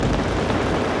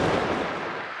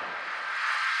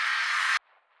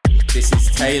This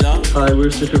is Taylor. Hi, we're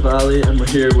Sister Valley and we're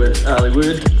here with Ali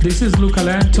Wood. This is Luca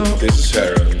Lento. This is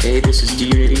Aaron. Hey, this is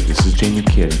D-Unity. This is Junior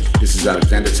Kid. This is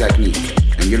Alexander Technique,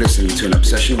 and you're listening to An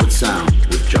Obsession with Sound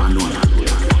with John Norman.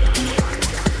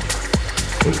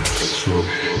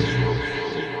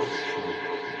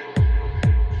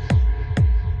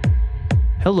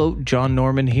 Hello, John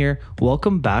Norman here.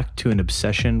 Welcome back to An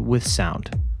Obsession with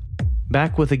Sound.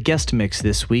 Back with a guest mix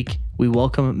this week, we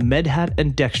welcome MEDHAT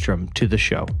and Dekkstrum to the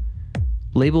show.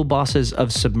 Label bosses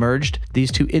of Submerged,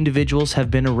 these two individuals have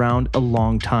been around a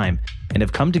long time and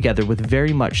have come together with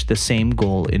very much the same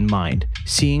goal in mind,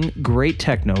 seeing great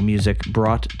techno music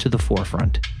brought to the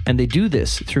forefront. And they do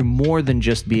this through more than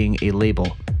just being a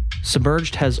label.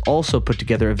 Submerged has also put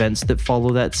together events that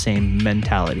follow that same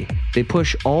mentality. They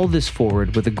push all this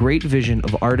forward with a great vision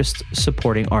of artists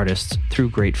supporting artists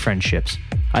through great friendships.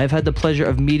 I have had the pleasure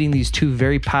of meeting these two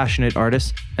very passionate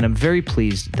artists, and I'm very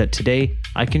pleased that today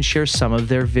I can share some of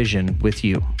their vision with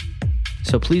you.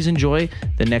 So please enjoy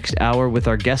the next hour with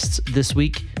our guests this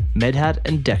week, MEDHAT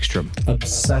and Dekkstrum.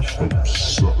 Obsession.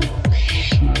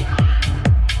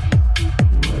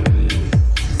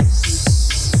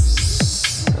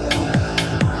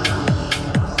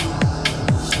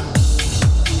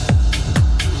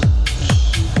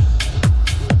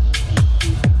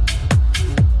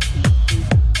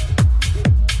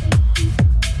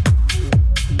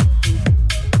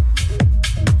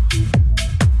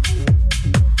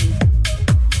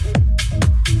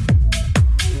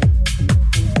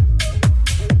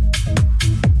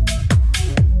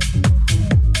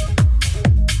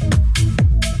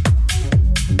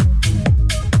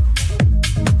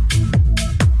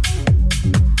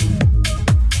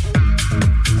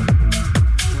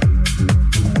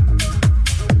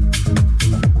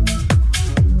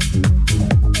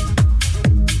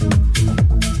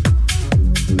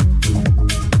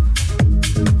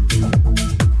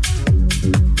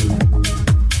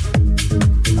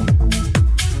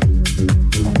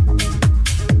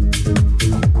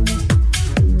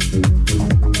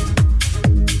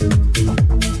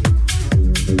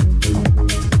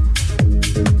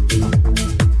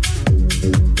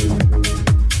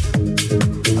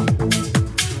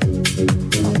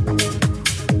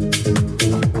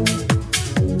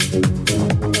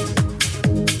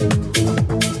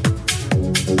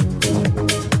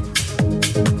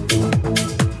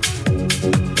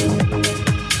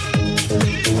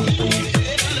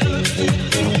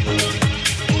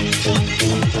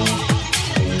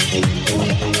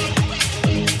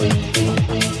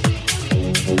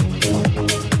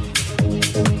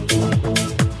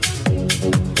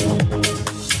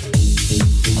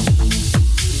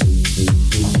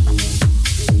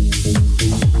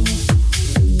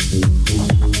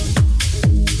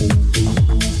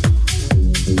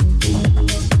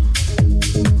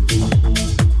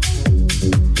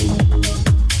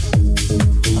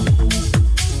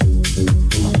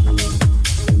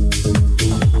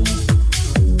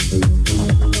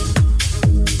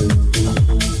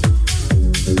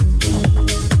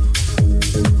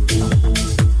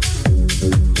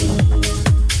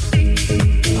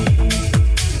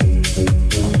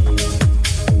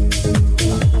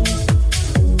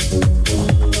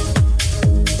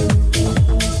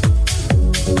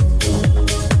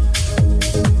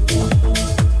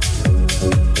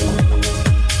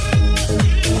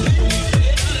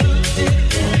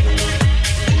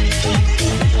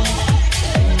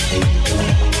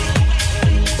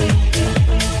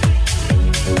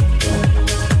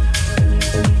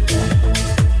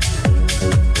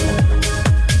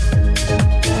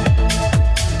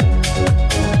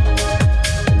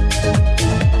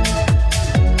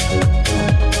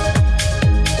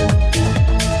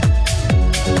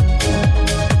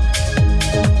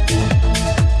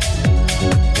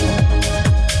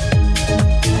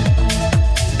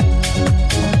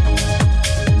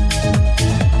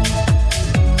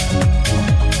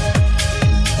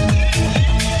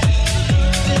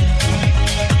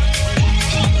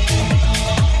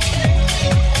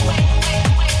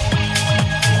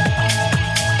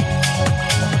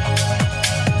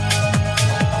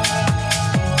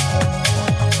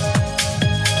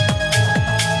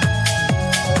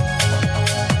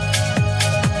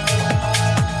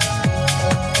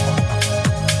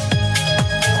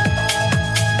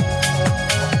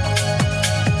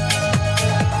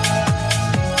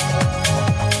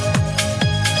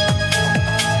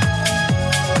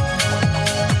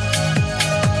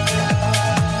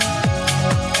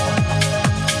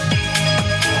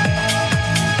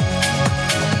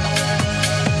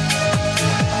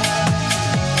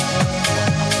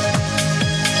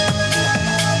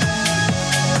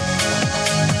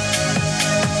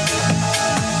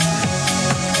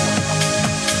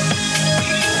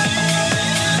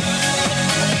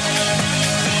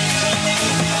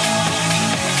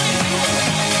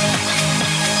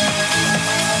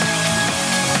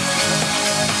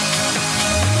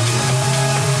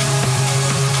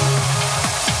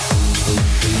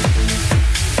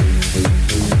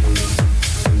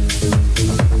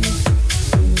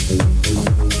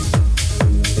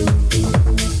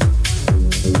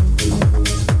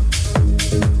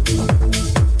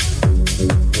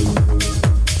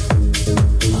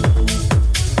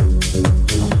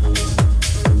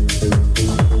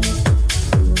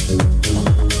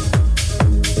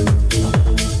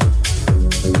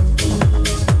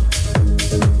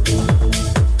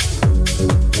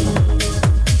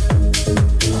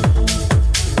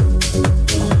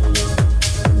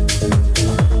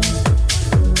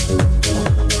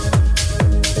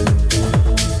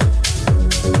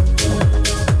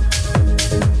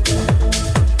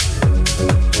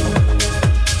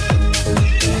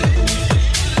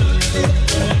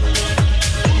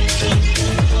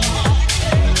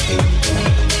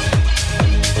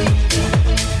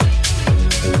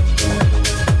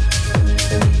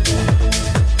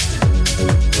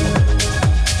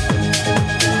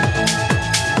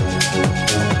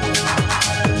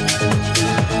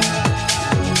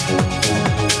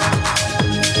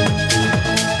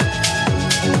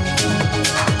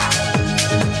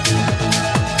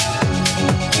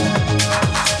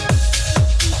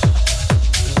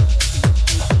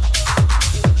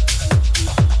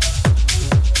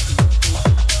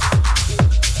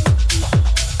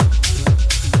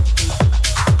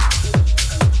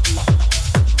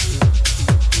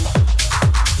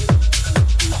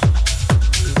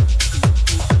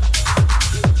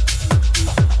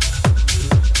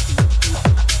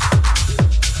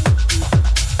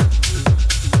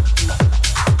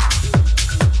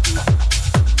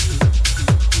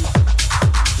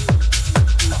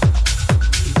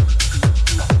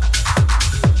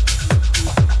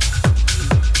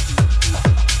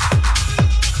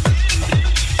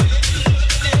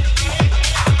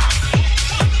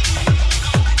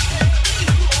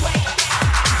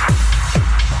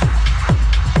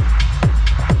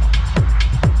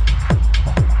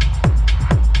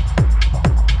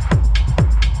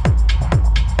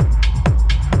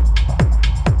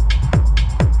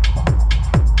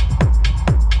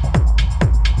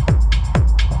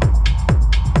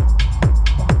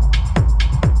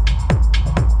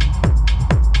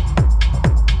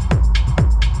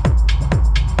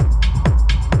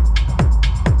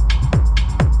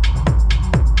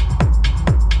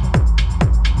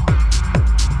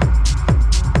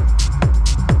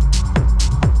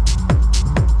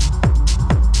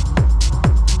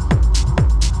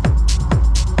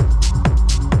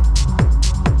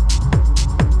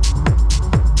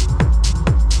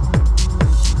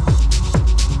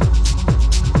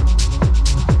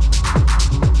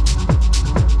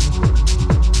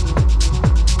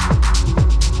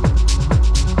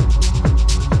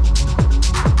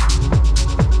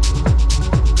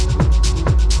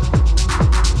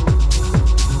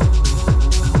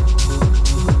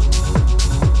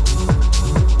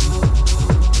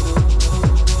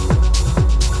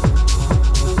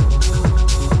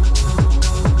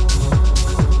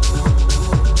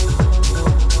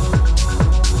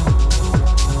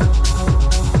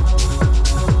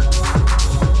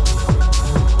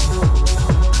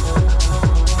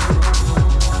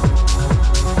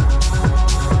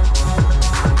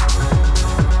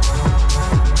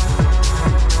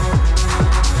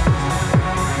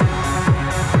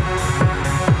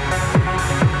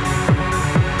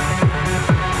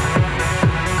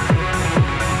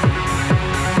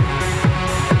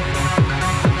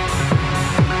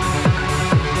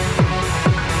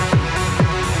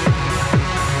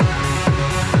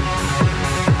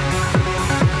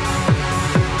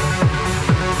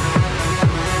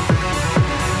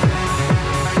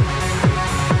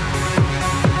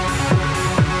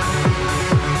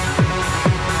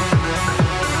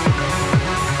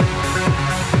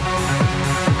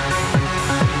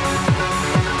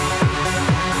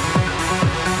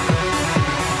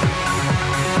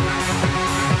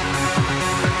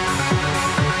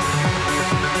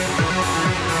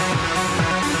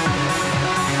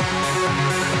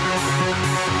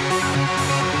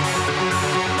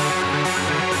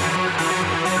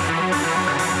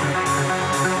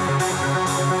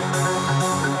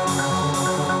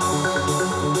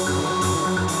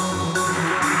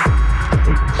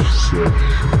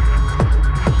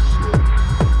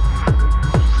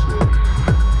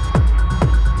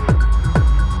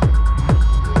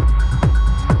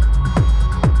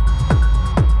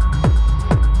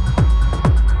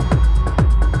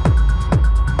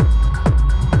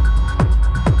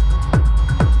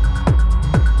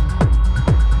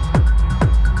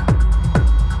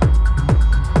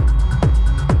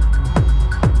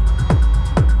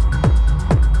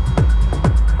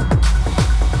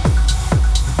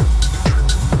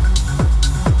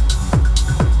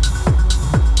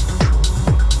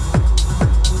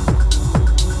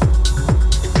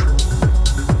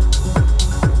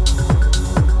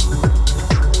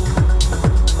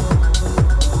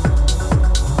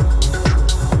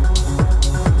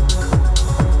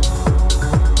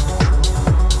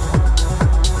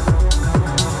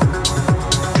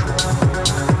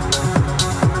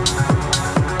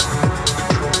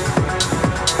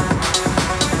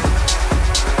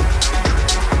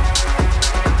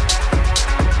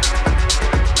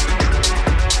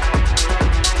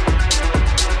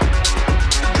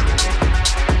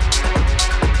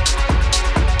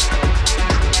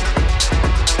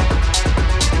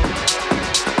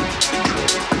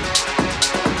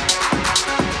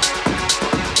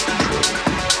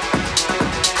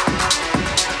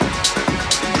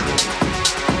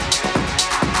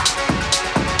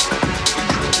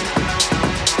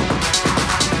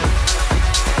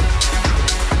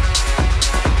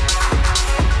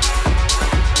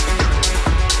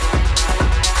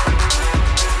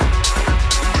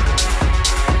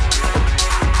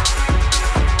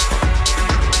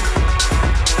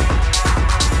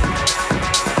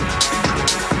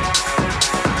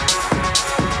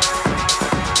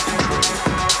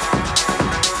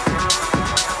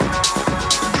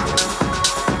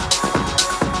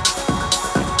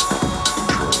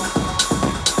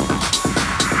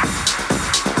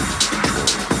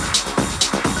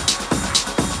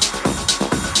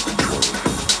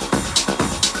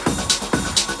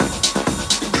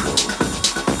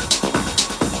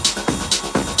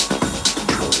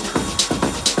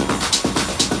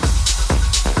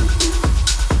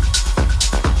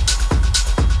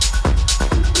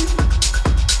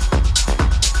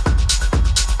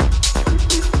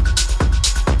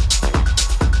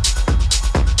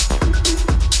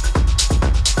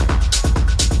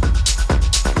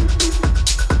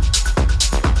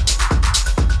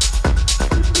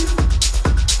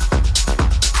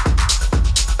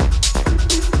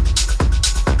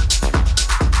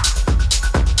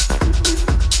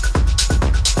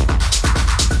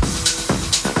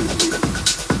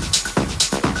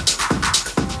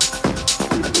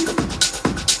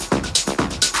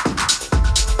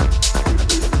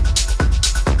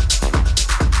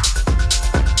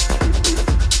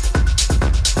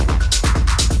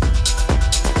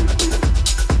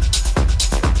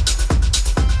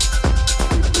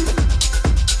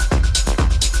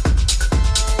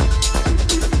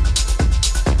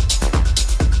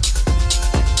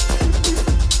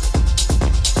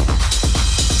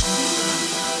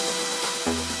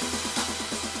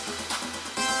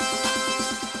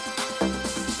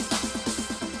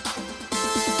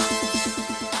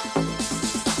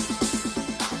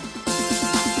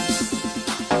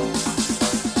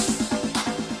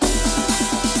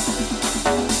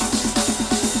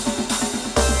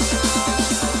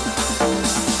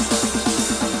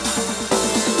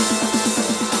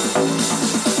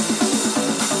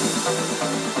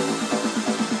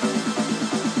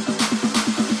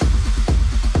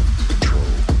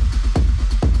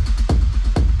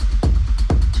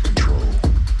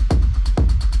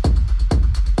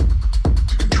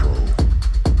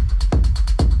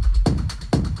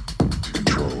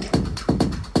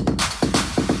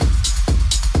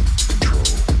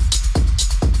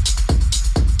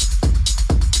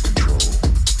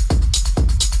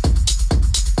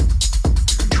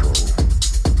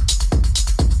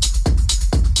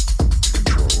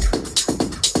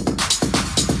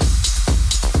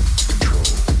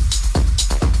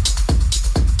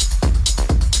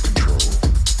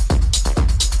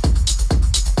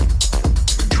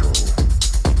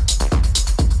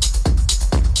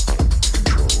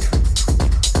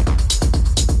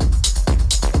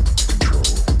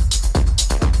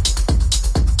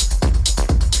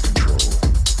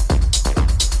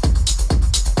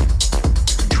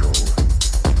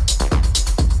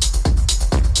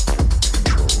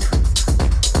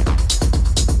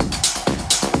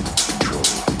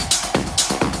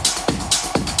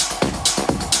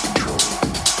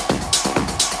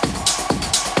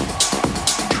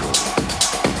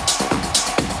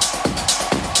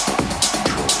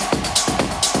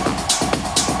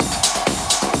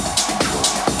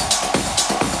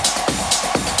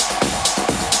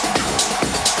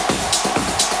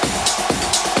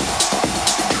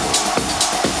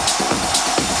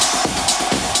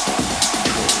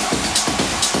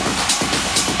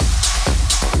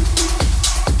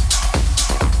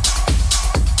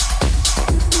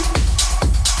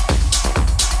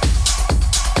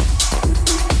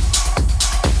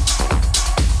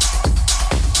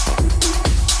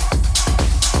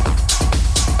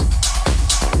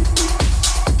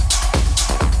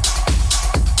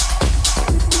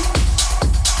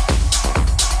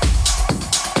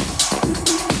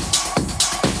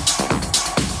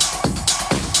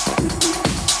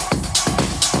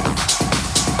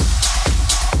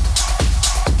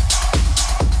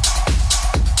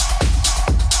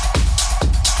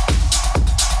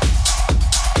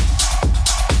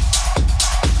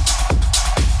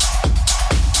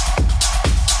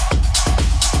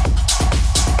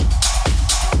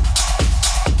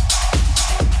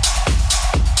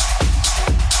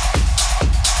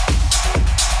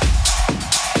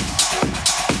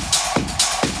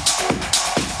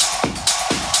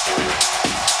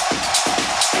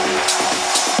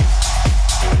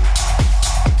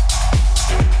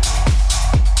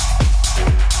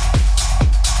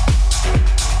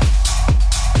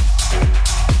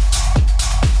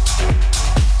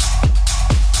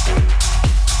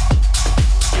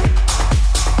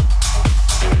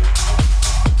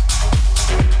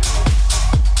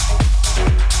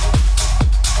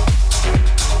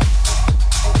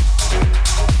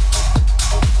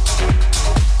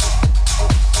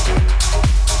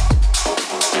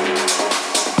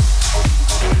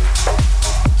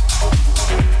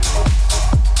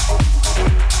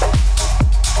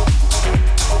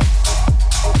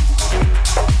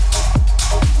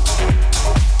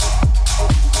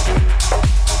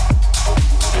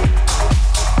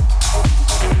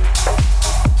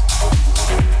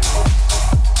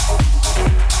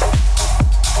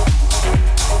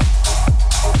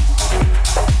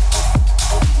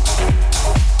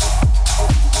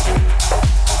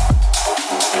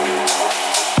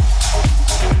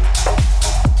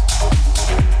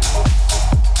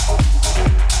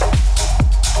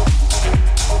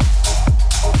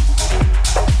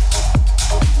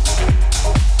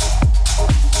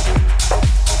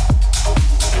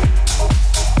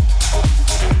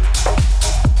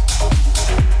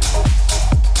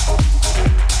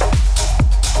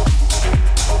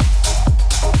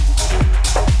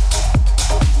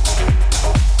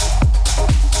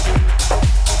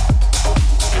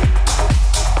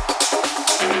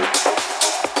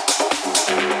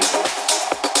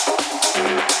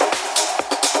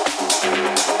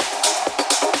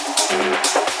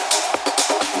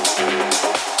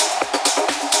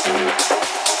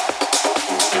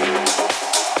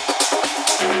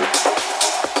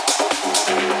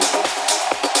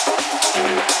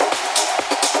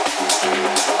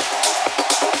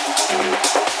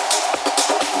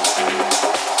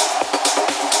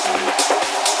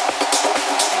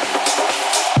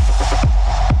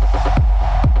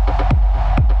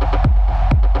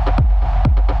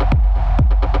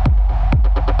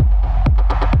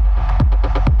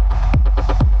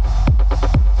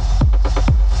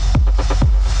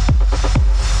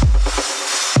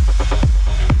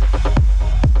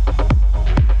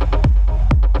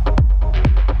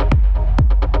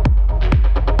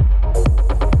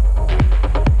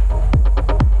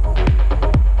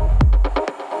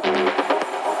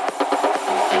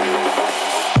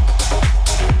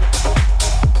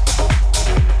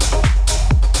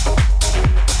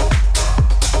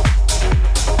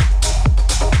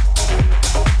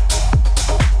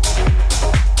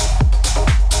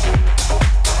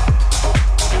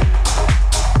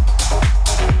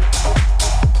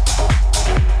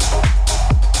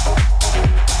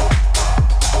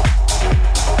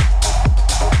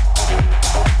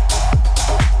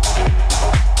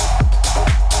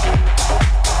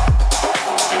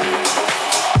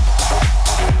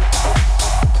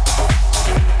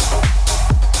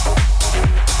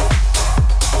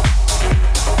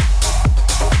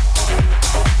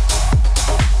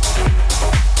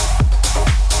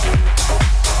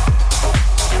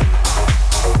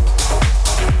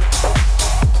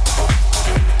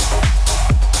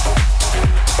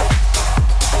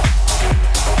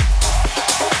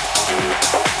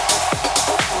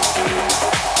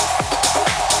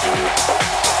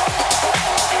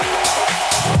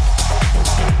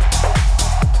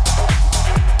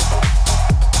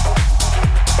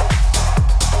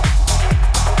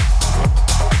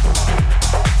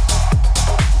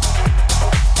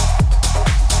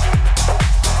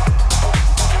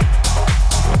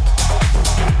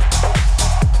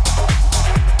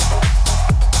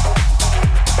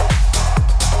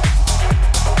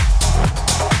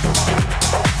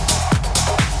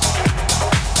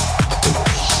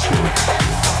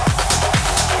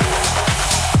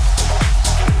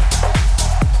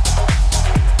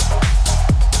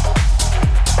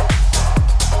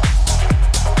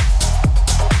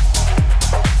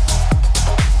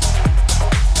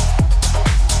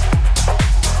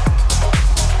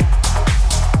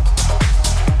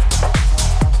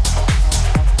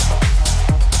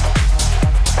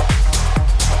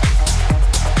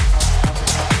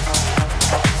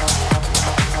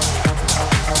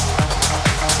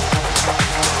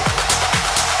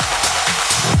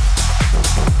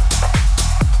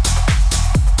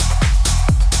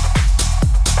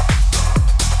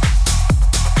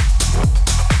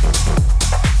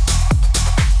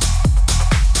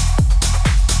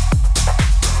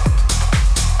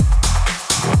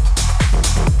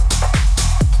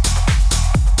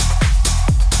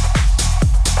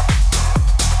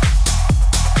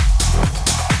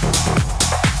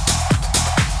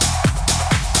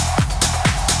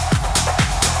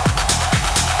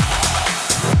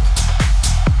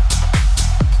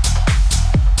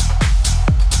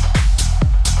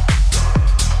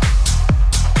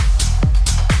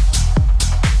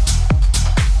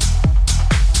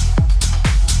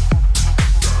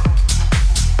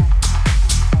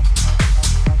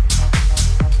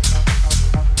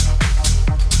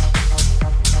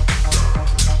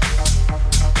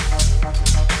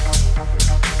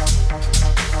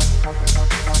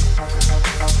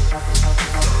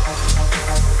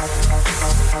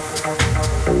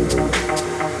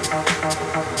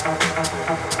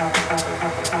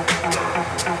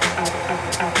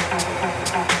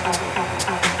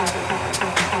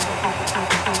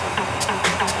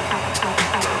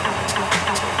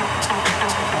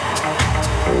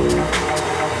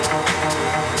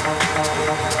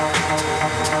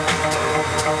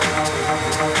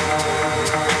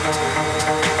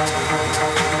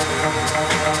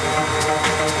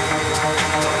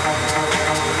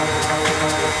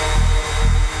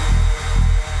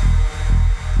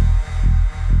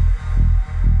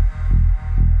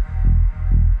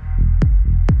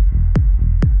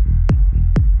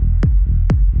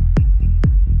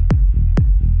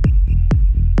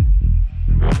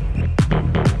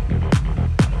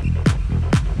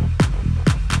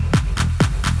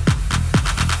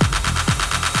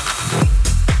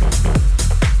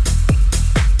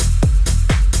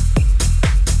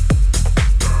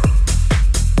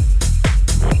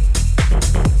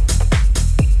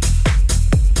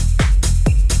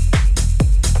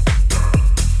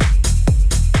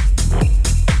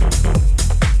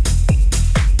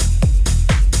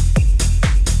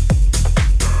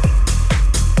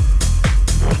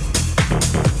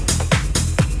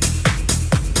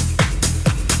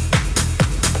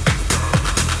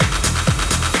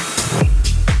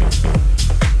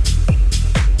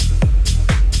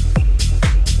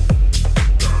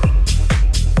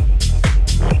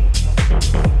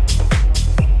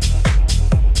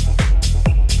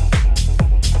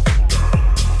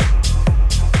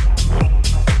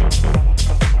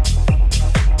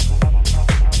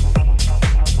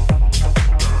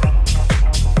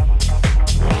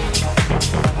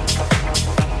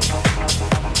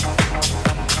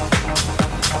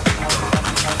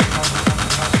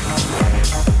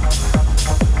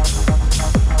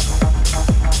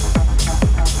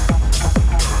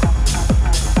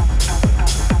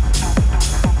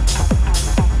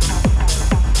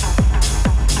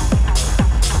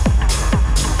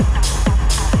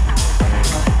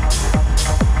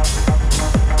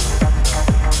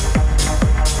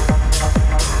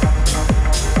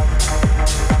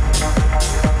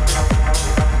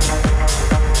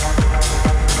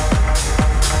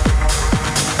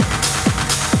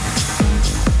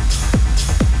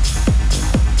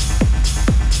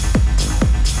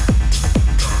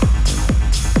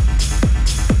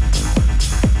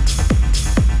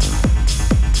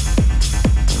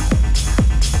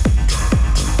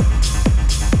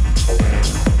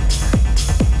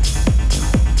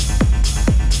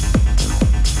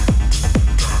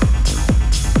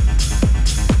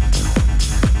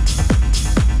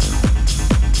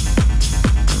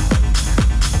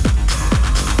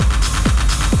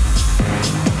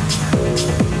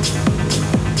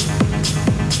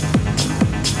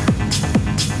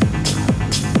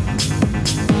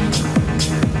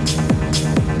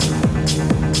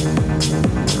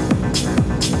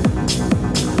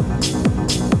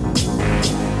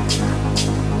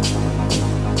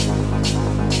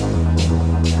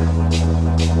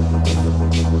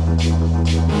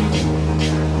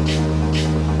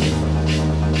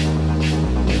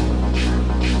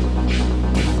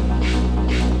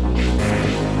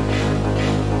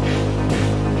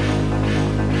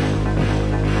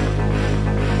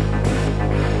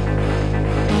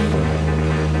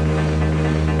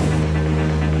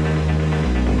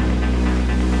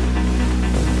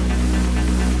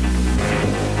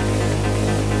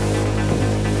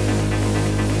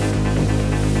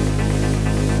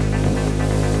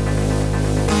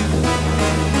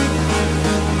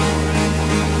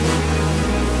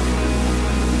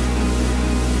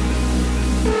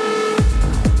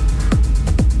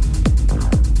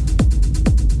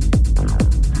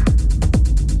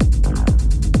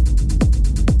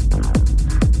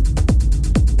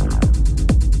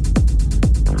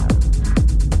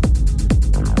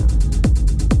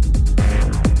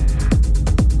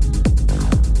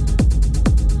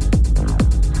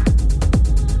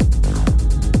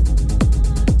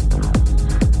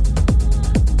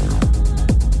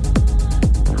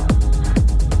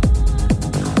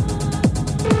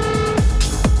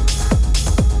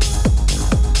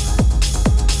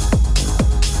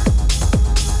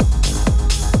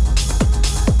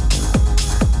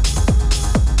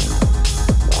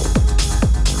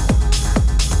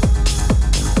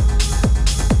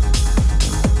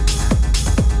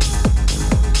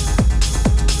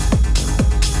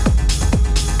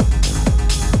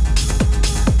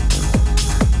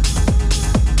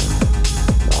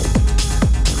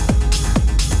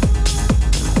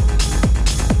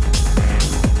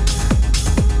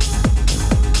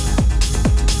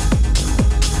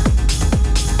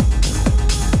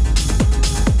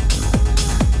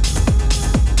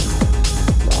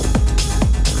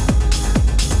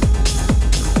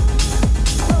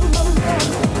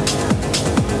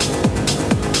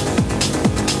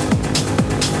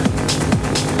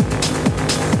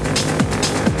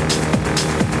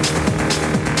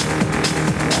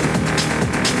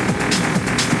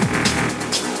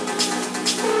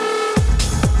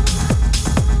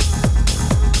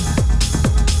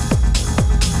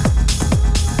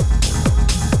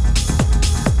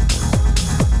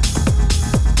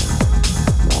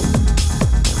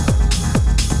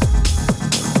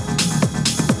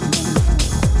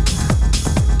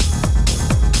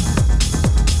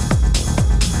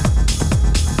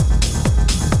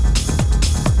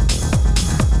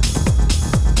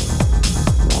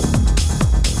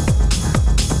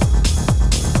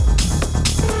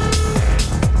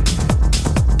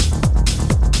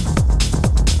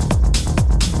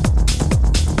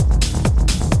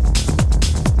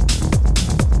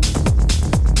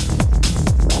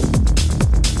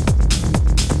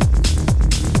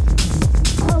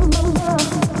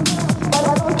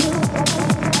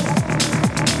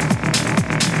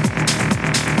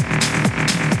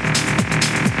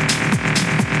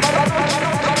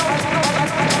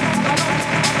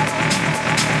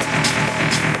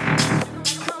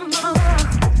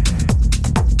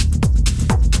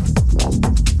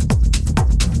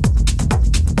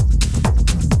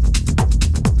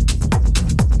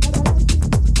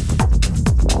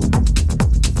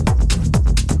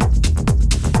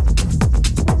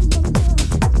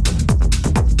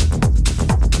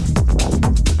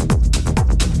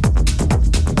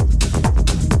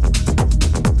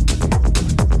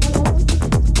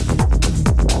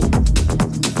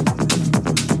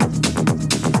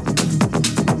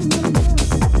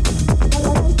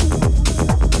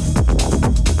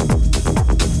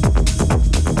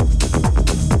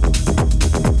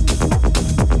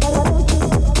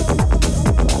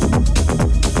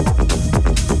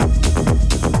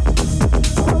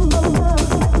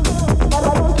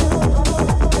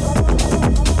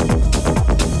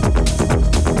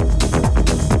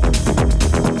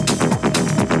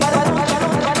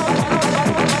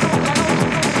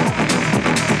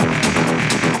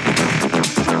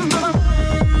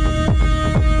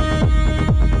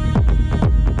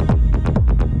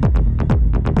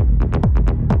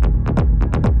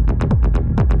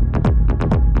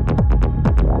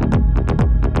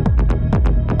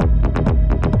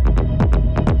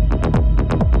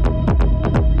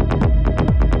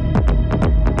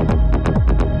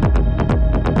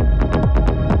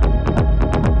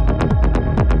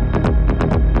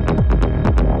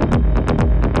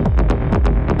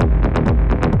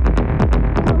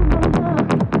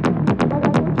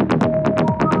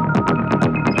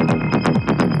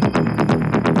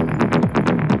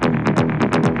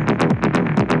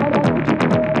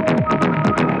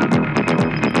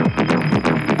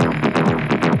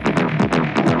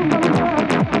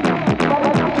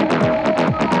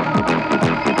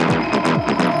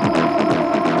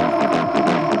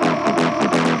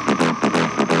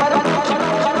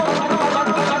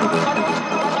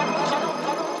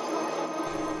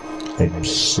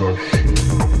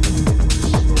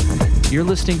 You're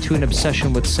listening to an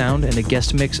obsession with sound and a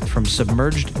guest mix from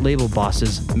submerged label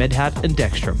bosses MEDHAT and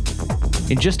Dekkstrum.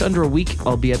 In just under a week,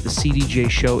 I'll be at the CDJ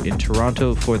show in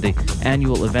Toronto for the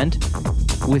annual event.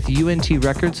 With UNT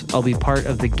Records, I'll be part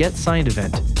of the Get Signed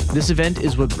event. This event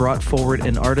is what brought forward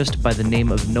an artist by the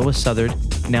name of Noah Southard,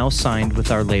 now signed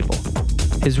with our label.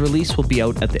 His release will be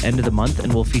out at the end of the month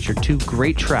and will feature 2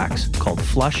 great tracks called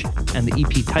Flush and the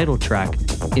EP title track,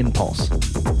 Impulse.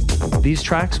 These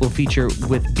tracks will feature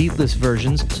with beatless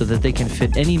versions so that they can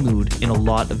fit any mood in a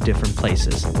lot of different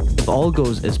places. If all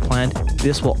goes as planned,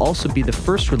 this will also be the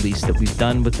first release that we've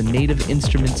done with the Native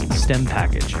Instruments stem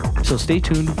package. So stay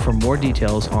tuned for more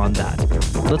details on that.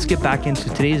 Let's get back into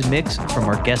today's mix from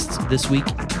our guests this week,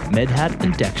 MEDHAT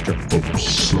and Dekkstrum.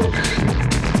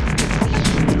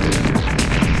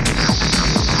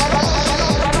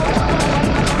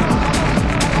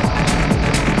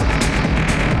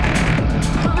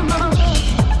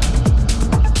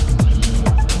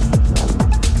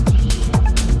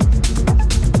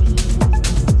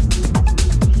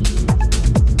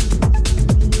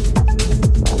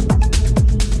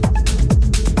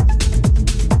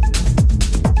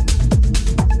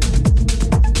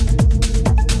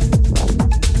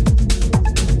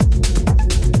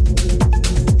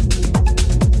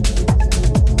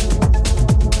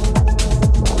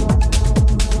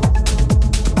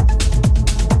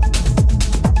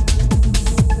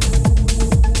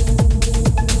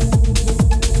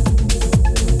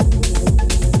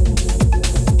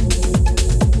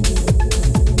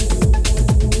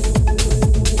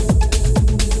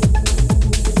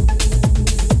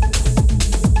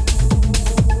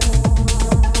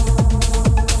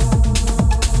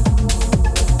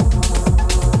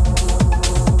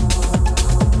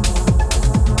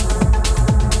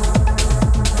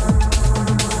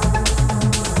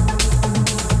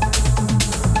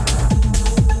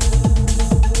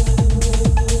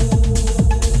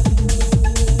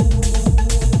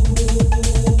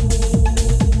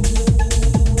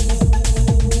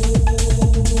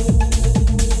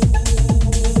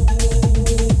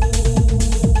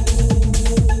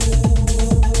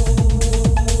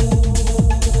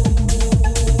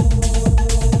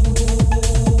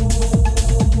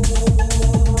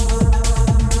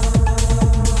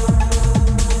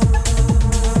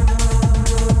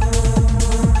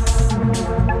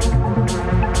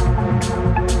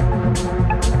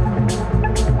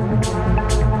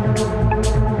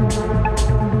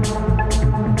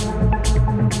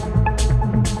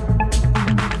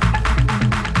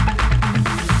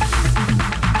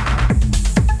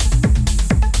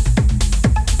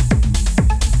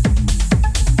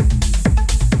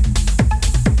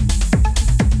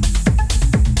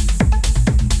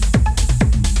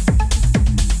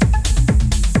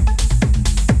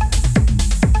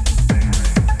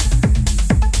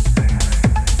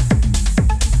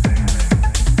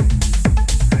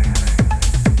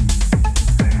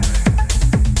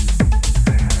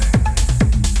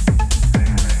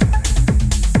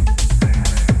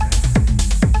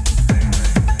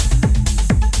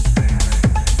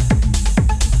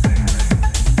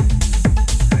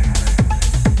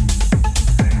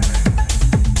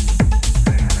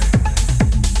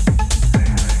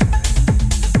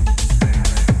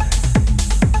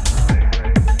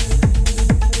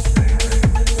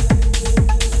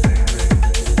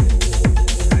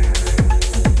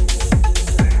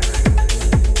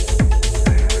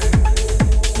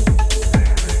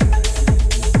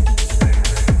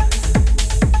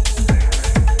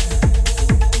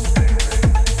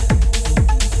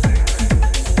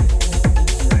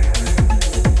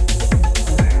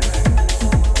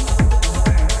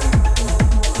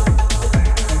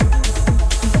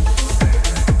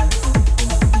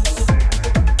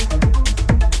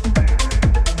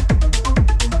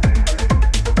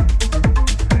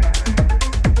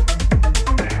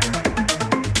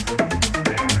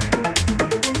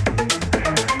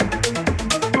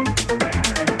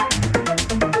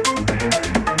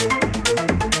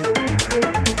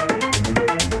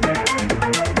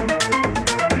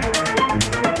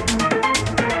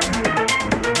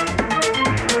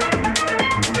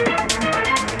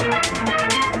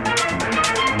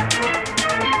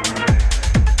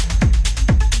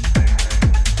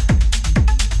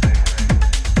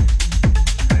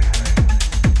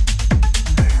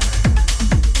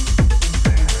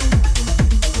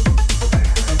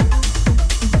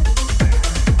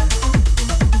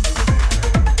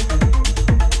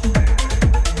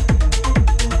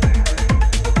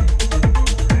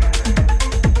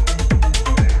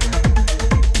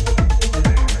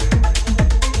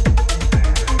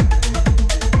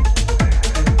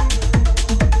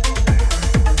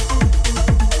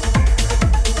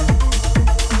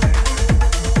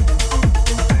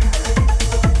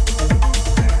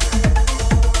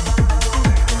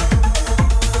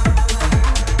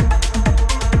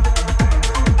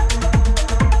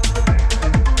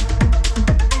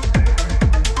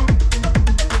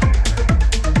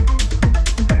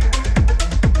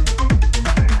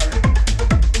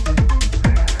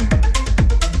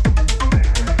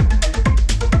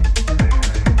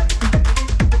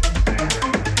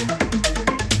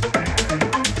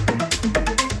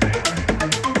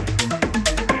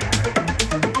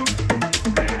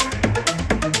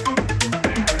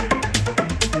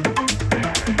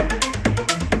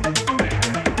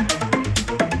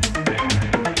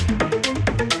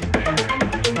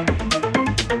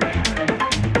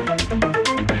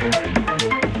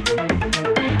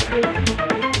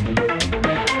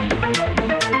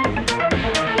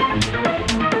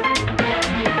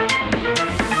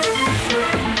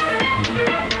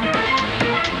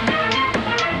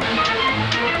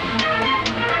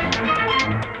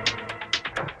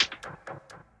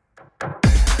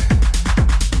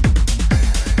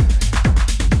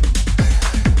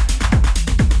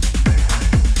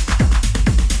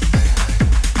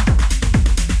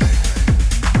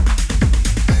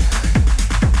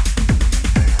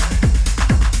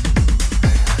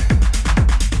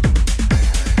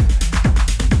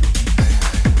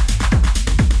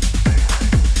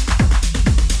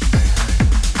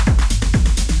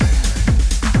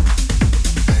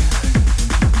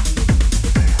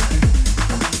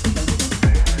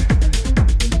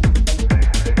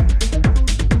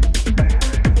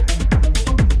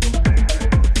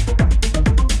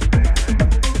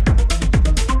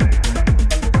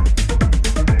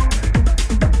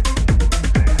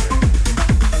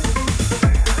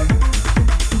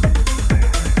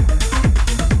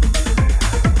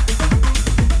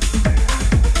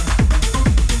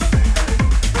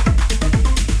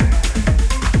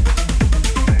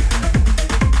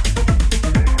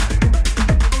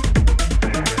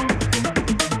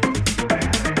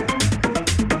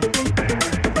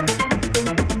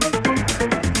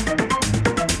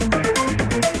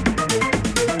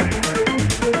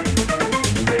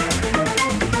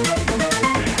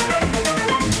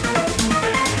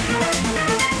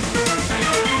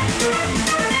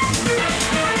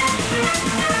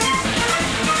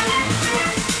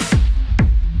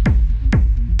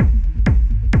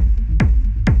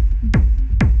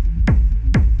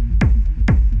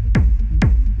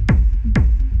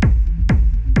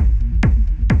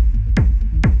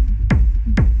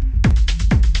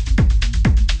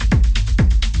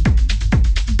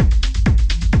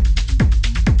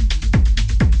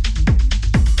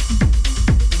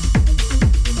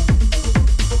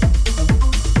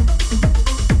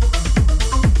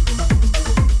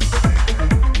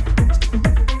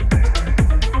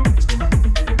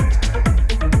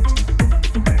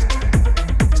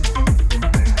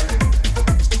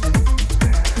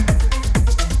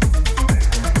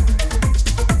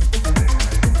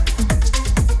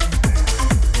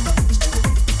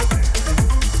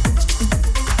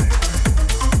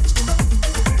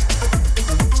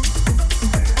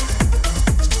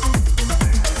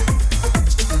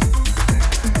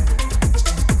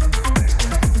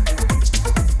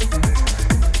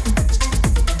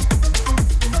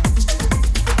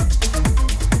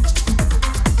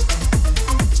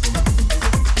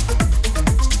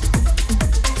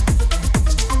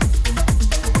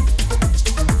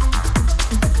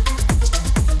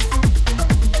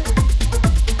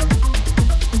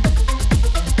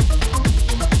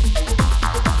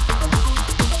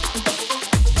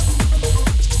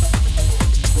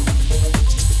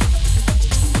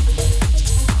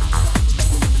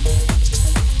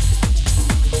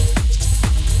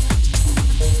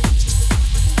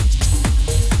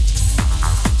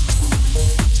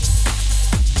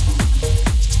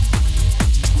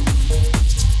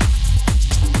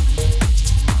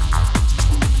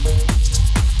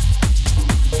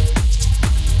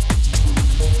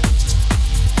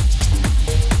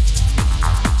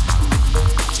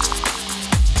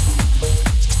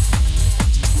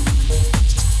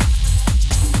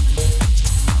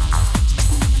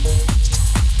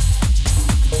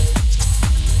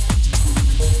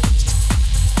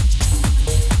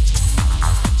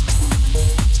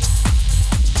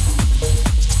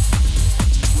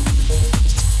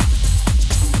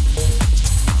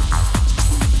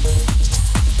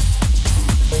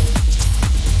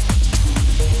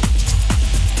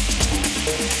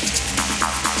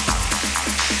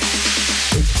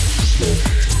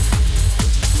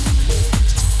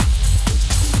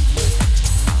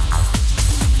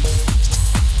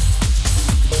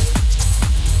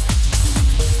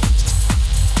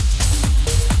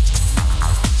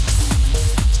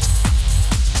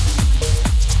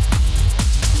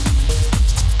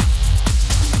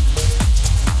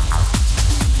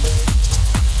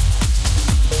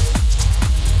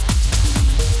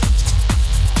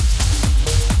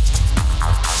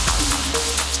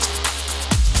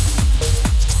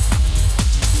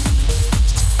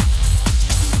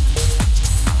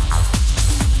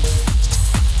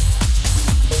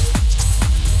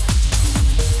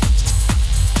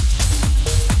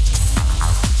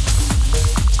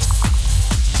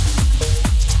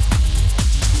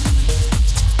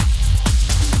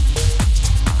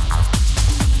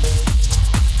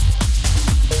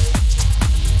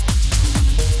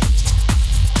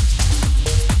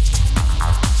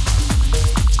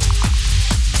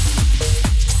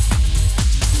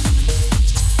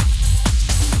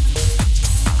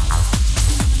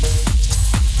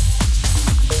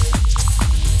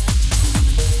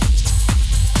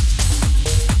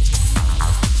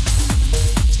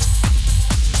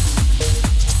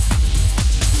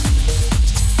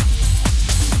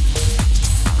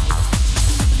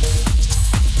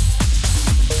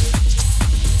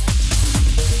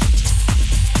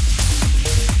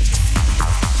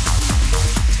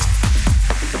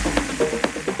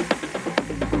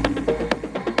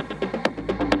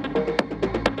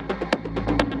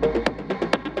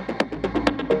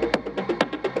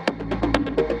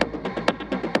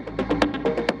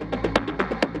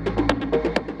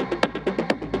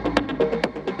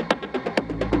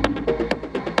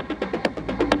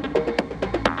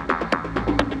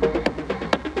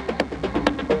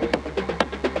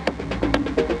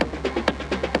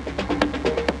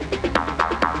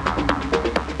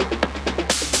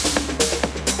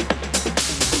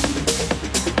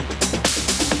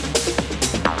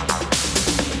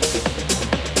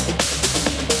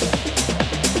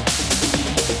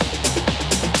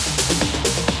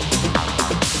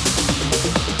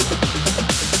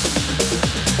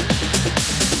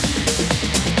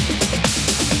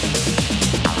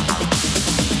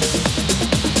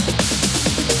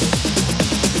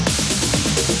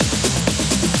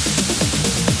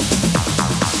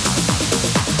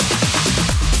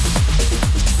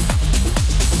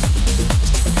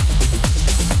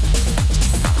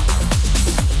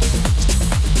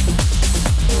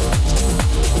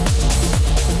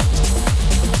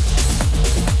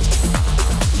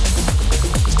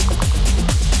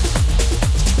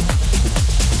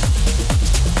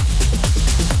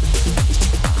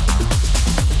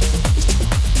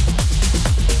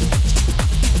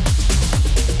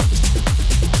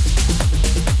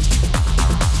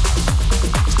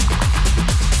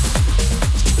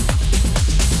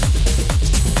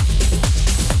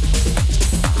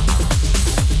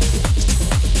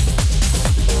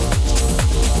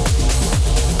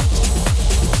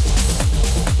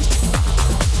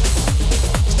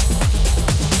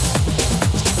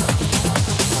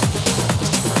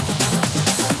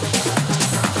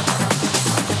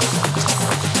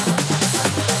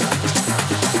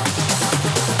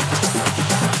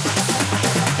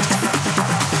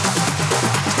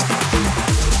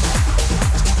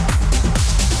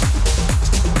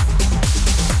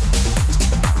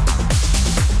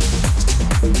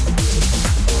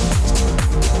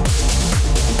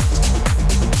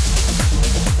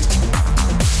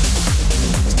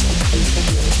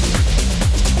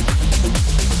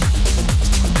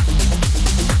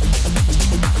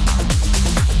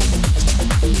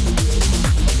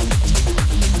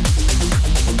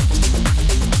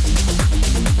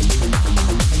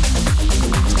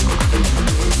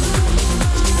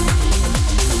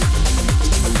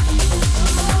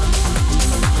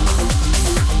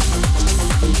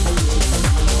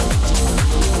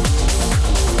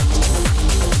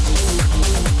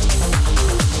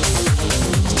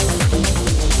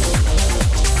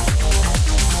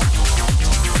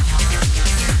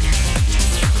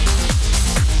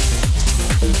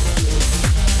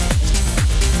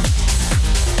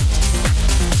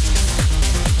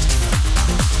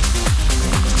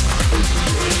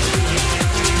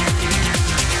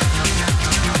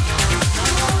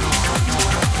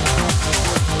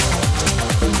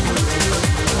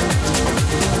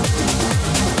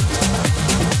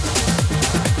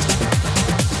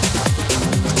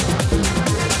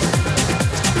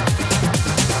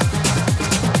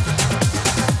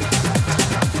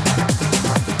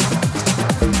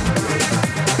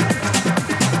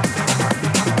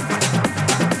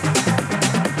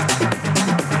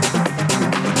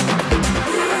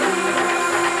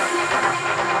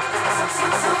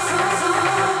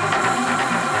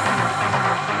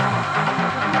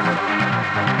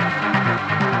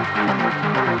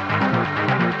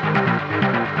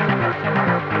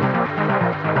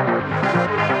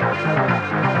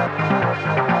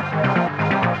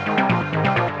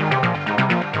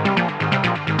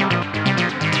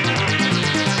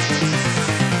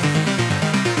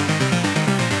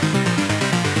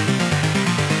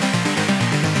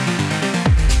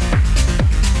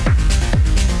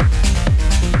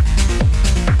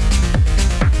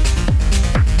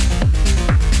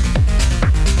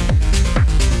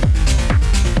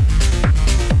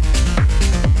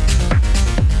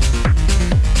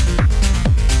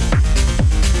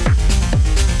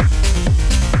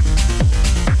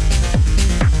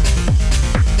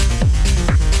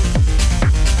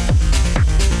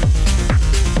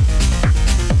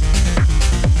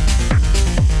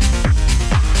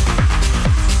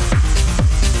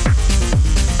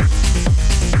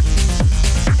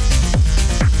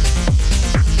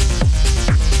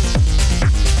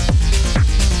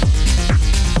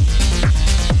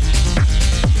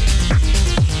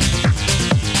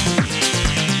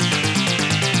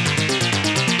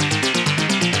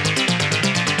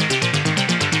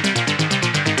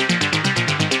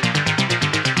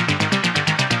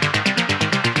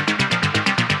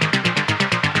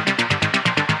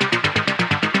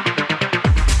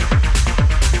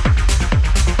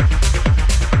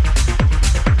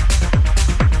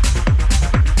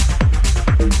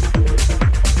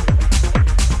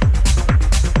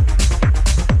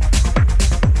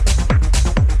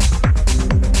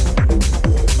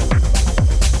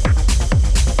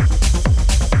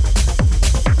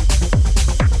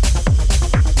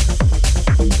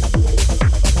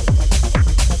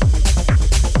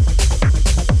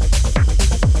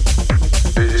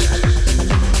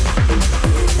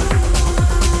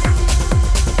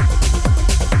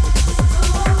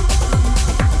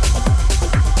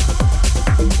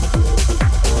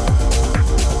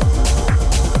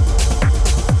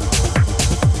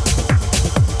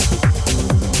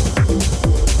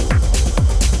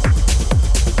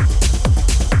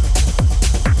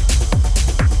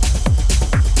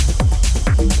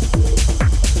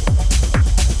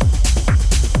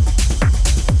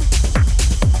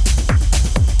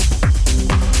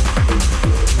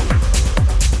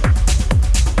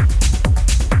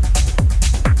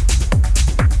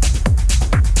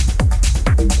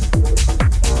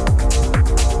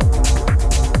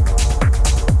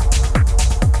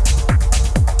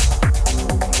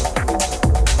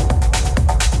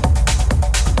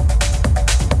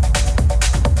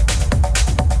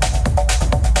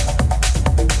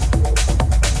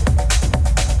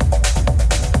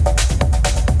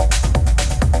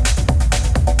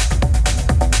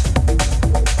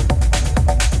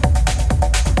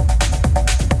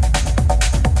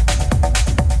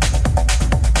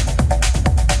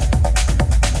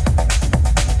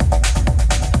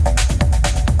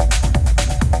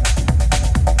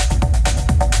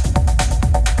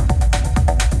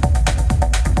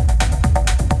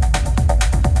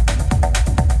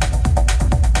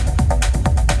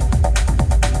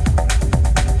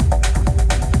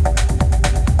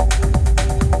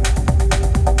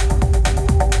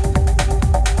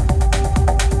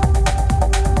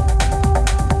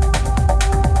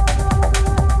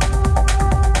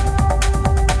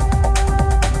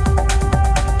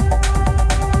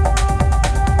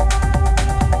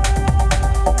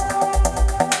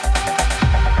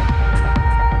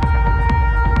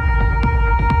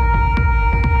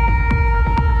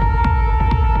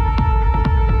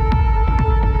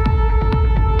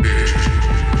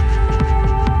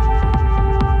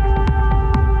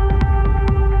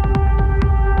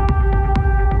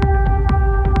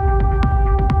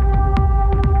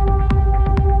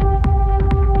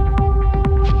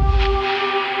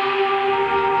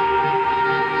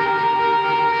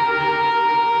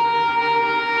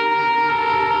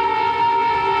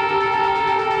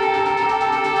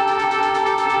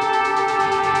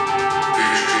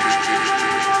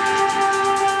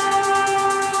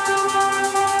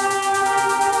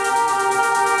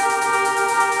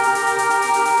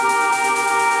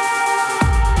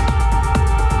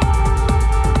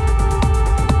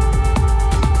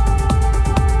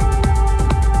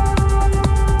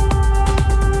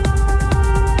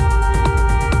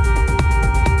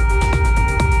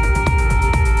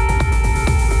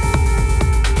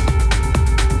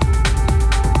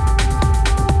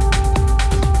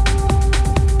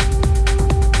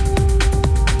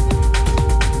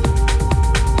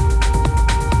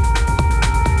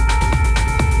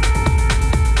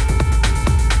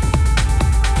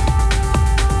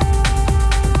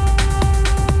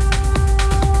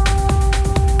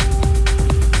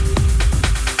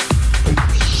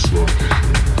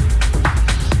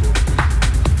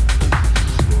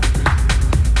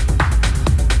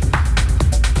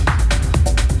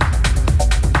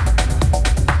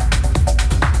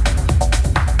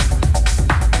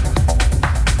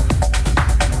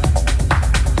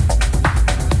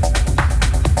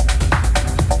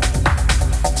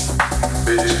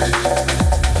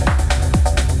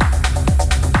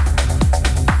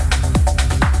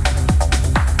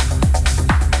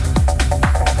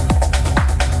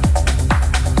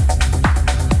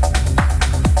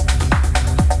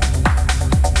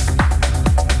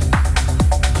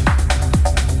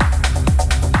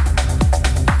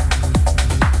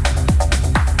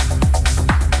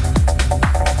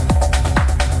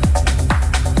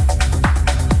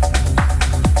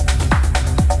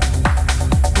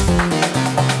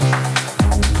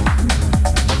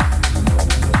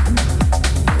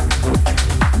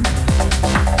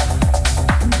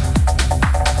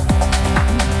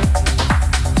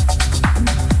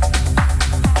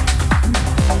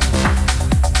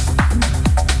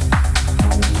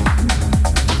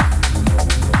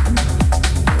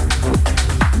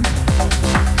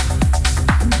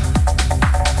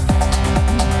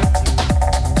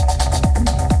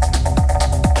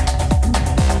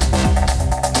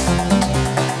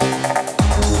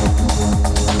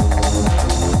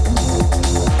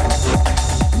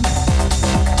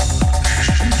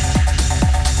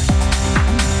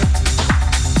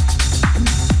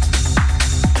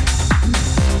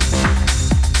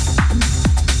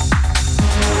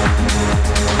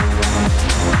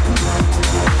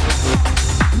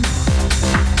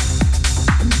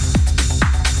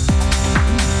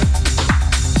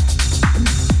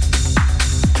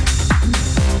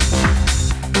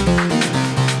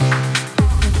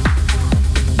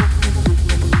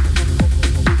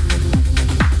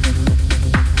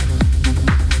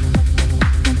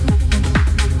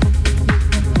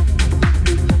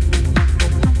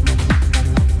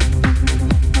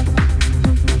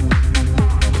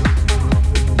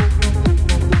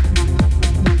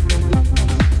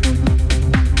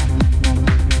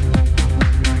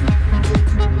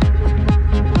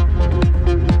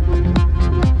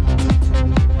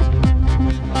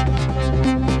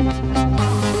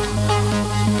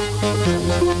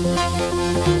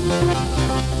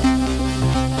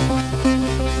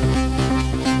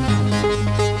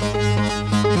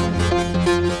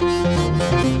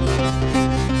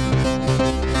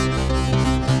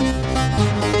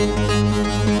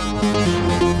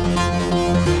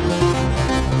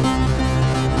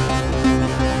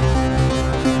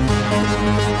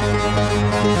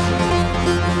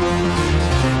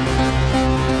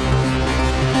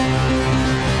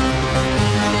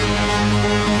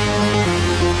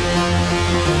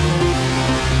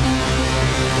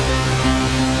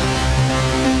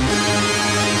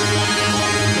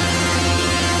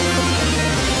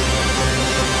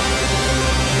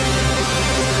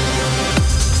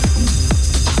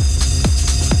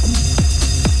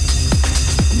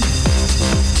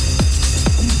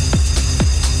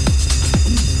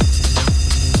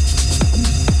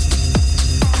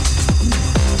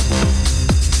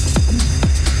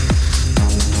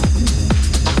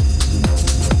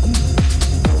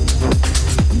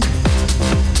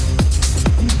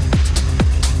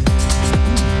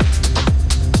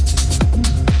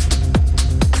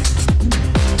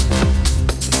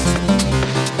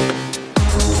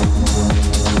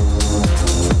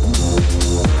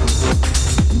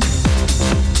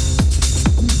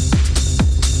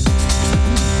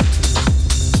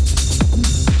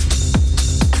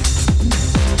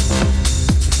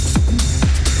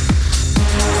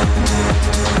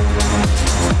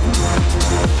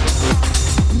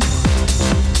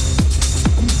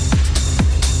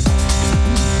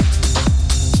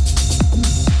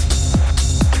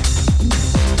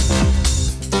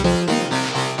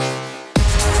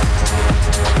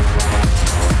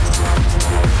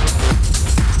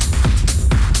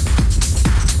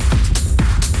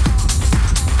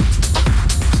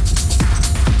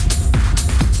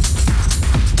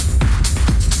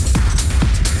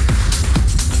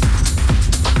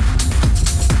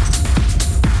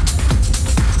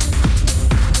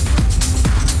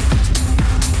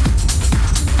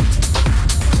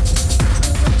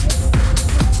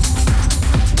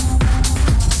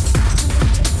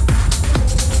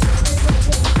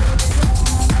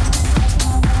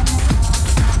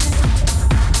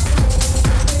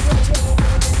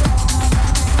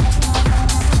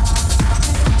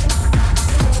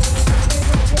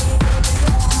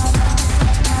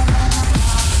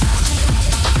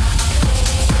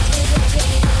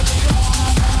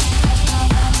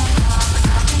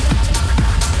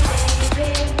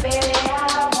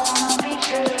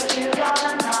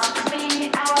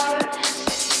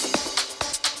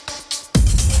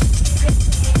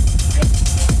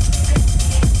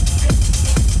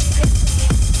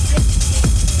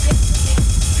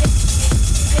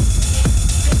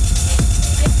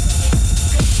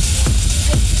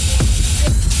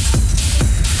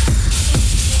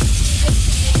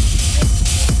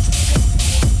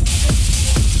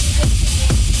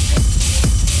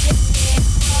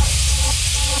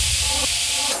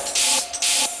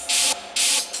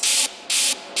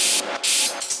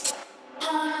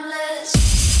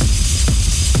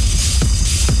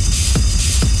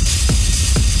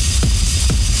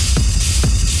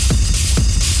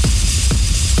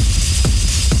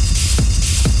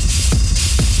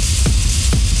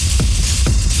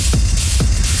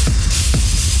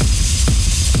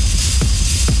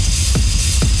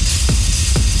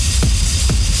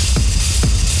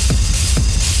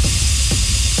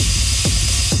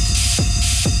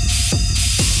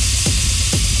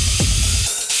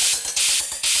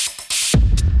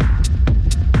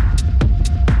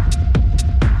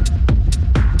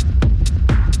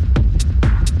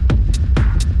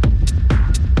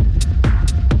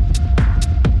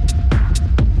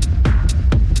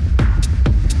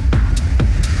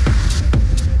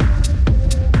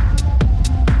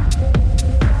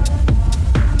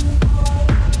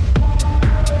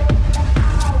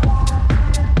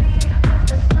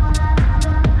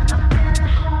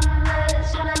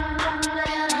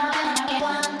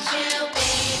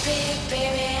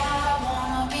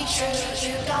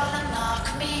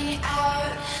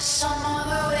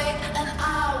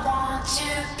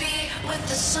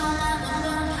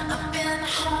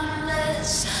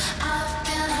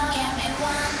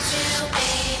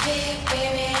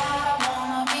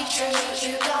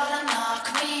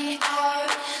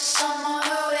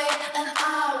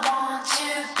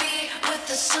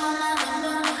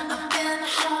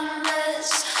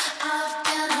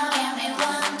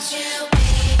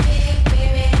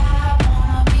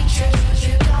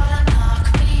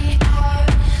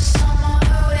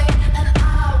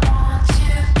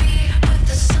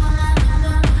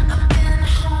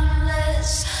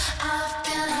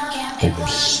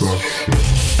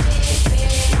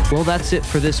 Well, that's it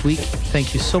for this week.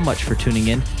 Thank you so much for tuning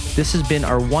in. This has been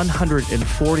our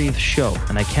 140th show,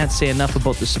 and I can't say enough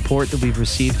about the support that we've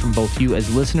received from both you as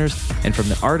listeners and from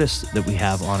the artists that we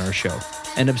have on our show.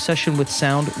 An Obsession with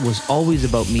Sound was always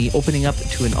about me opening up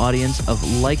to an audience of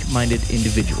like-minded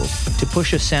individuals to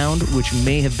push a sound which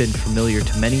may have been familiar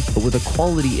to many, but with a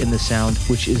quality in the sound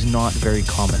which is not very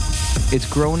common. It's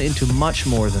grown into much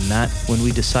more than that when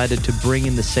we decided to bring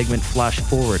in the segment Flash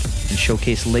Forward and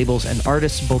showcase labels and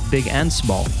artists both big and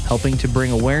small, helping to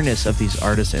bring awareness of these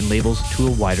artists and labels to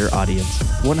a wider audience.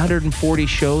 140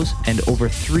 shows and over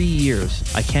 3 years.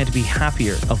 I can't be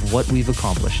happier of what we've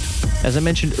accomplished. As I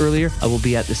mentioned earlier, I will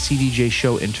be at the CDJ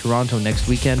show in Toronto next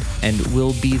weekend and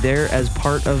will be there as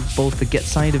part of both the Get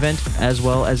Signed event as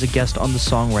well as a guest on the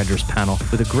Songwriters panel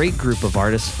with a great group of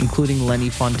artists including Lenny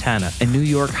Fontana, a New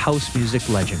York house music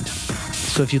legend.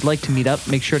 So if you'd like to meet up,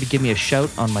 make sure to give me a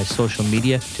shout on my social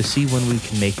media to see when we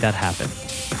can make that happen.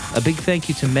 A big thank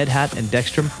you to MEDHAT and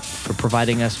Dekkstrum for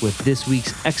providing us with this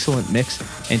week's excellent mix,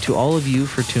 and to all of you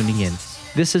for tuning in.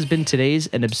 This has been today's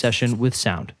An Obsession with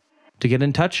Sound. To get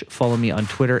in touch, follow me on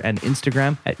Twitter and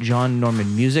Instagram at John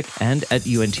Norman Music and at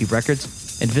UNT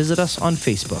Records, and visit us on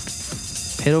Facebook.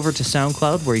 Head over to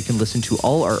SoundCloud where you can listen to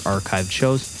all our archived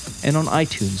shows, and on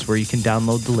iTunes where you can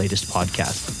download the latest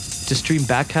podcast. To stream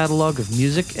back catalog of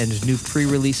music and new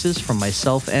pre-releases from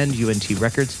myself and UNT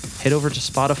Records, head over to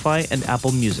Spotify and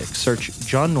Apple Music, search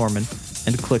John Norman,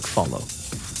 and click follow.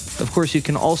 Of course, you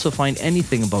can also find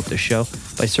anything about the show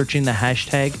by searching the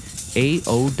hashtag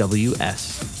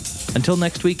AOWS. Until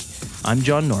next week, I'm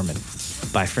John Norman.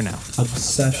 Bye for now.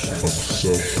 Obsession.